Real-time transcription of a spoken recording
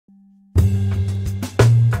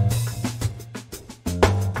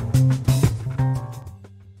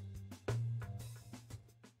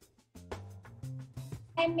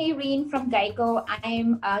Irene from GEICO.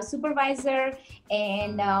 I'm a supervisor,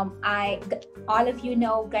 and all of you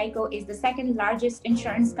know GEICO is the second largest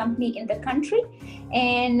insurance company in the country,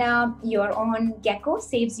 and your own Gecko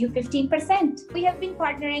saves you 15%. We have been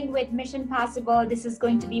partnering with Mission Possible. This is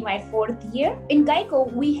going to be my 4th year. In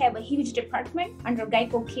GEICO, we have a huge department under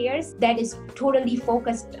GEICO Cares that is totally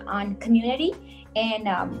focused on community, and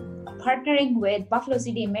partnering with Buffalo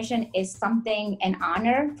City Mission is an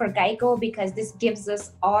honor for GEICO, because this gives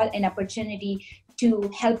us all an opportunity to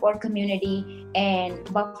help our community, and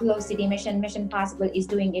Buffalo City Mission Possible is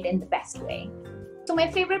doing it in the best way. So my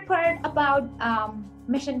favorite part about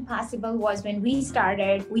Mission Possible was when we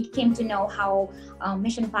started, we came to know how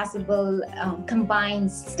Mission Possible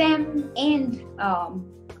combines STEM and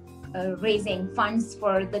raising funds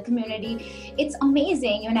for the community. It's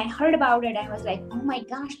amazing. When I heard about it, I was like, oh my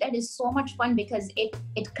gosh, that is so much fun, because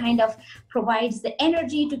it kind of provides the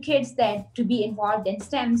energy to kids to be involved in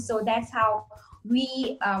STEM. So that's how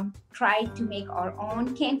we tried to make our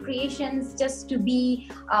own can creations, just to be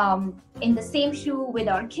in the same shoe with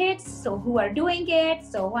our kids. So who are doing it,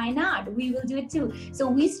 so why not? We will do it too. So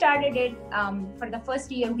we started it for the first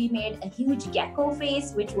year. We made a huge gecko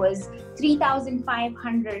face, which was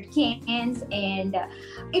 3,500 cans, and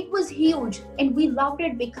it was huge, and we loved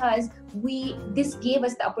it because this gave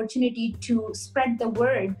us the opportunity to spread the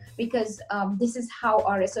word, because this is how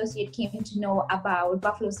our associate came to know about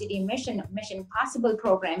Buffalo City Mission Possible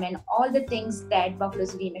program, and all the things that Buffalo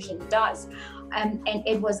City Mission does. And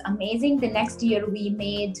it was amazing. The next year we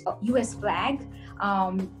made a US flag,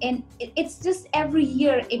 and it's just every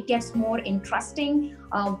year it gets more interesting.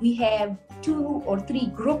 We have 2 or 3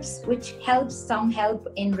 groups which help. Some help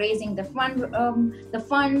in raising the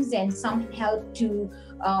funds, and some help to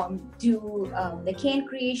do the can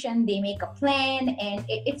creation. They make a plan, and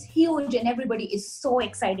it's huge, and everybody is so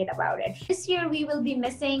excited about it. This year we will be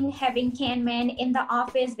missing having can men in the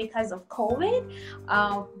office because of COVID,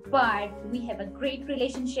 but we have a great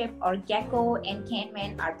relationship. Our gecko and can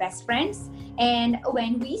men are best friends, and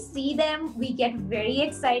when we see them, we get very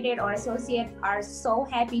excited. Our associates are so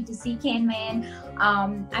happy to see can men.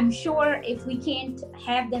 I'm sure if we can't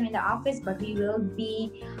have them in the office, but we will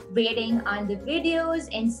be waiting on the videos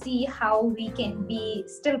and see how we can be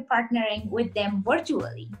still partnering with them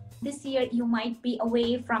virtually. This year you might be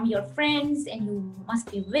away from your friends, and you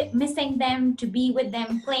must be missing them, to be with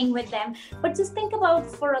them, playing with them. But just think about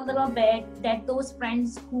for a little bit that those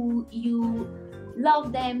friends who you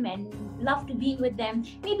love them and love to be with them,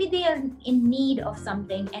 maybe they are in need of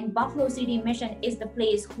something, and Buffalo City Mission is the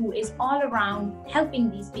place who is all around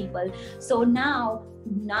helping these people. So now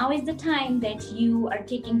is the time that you are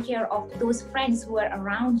taking care of those friends who are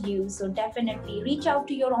around you. So definitely reach out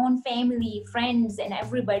to your own family, friends, and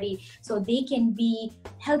everybody, so they can be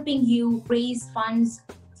helping you raise funds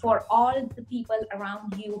for all the people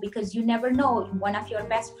around you, because you never know, one of your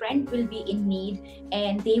best friends will be in need,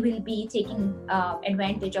 and they will be taking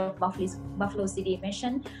advantage of Buffalo City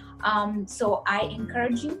Mission. So I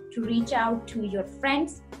encourage you to reach out to your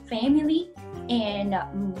friends, family, and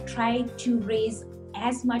try to raise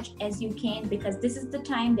as much as you can, because this is the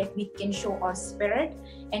time that we can show our spirit,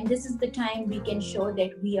 and this is the time we can show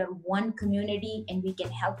that we are one community and we can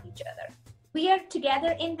help each other. We are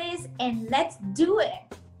together in this, and let's do it.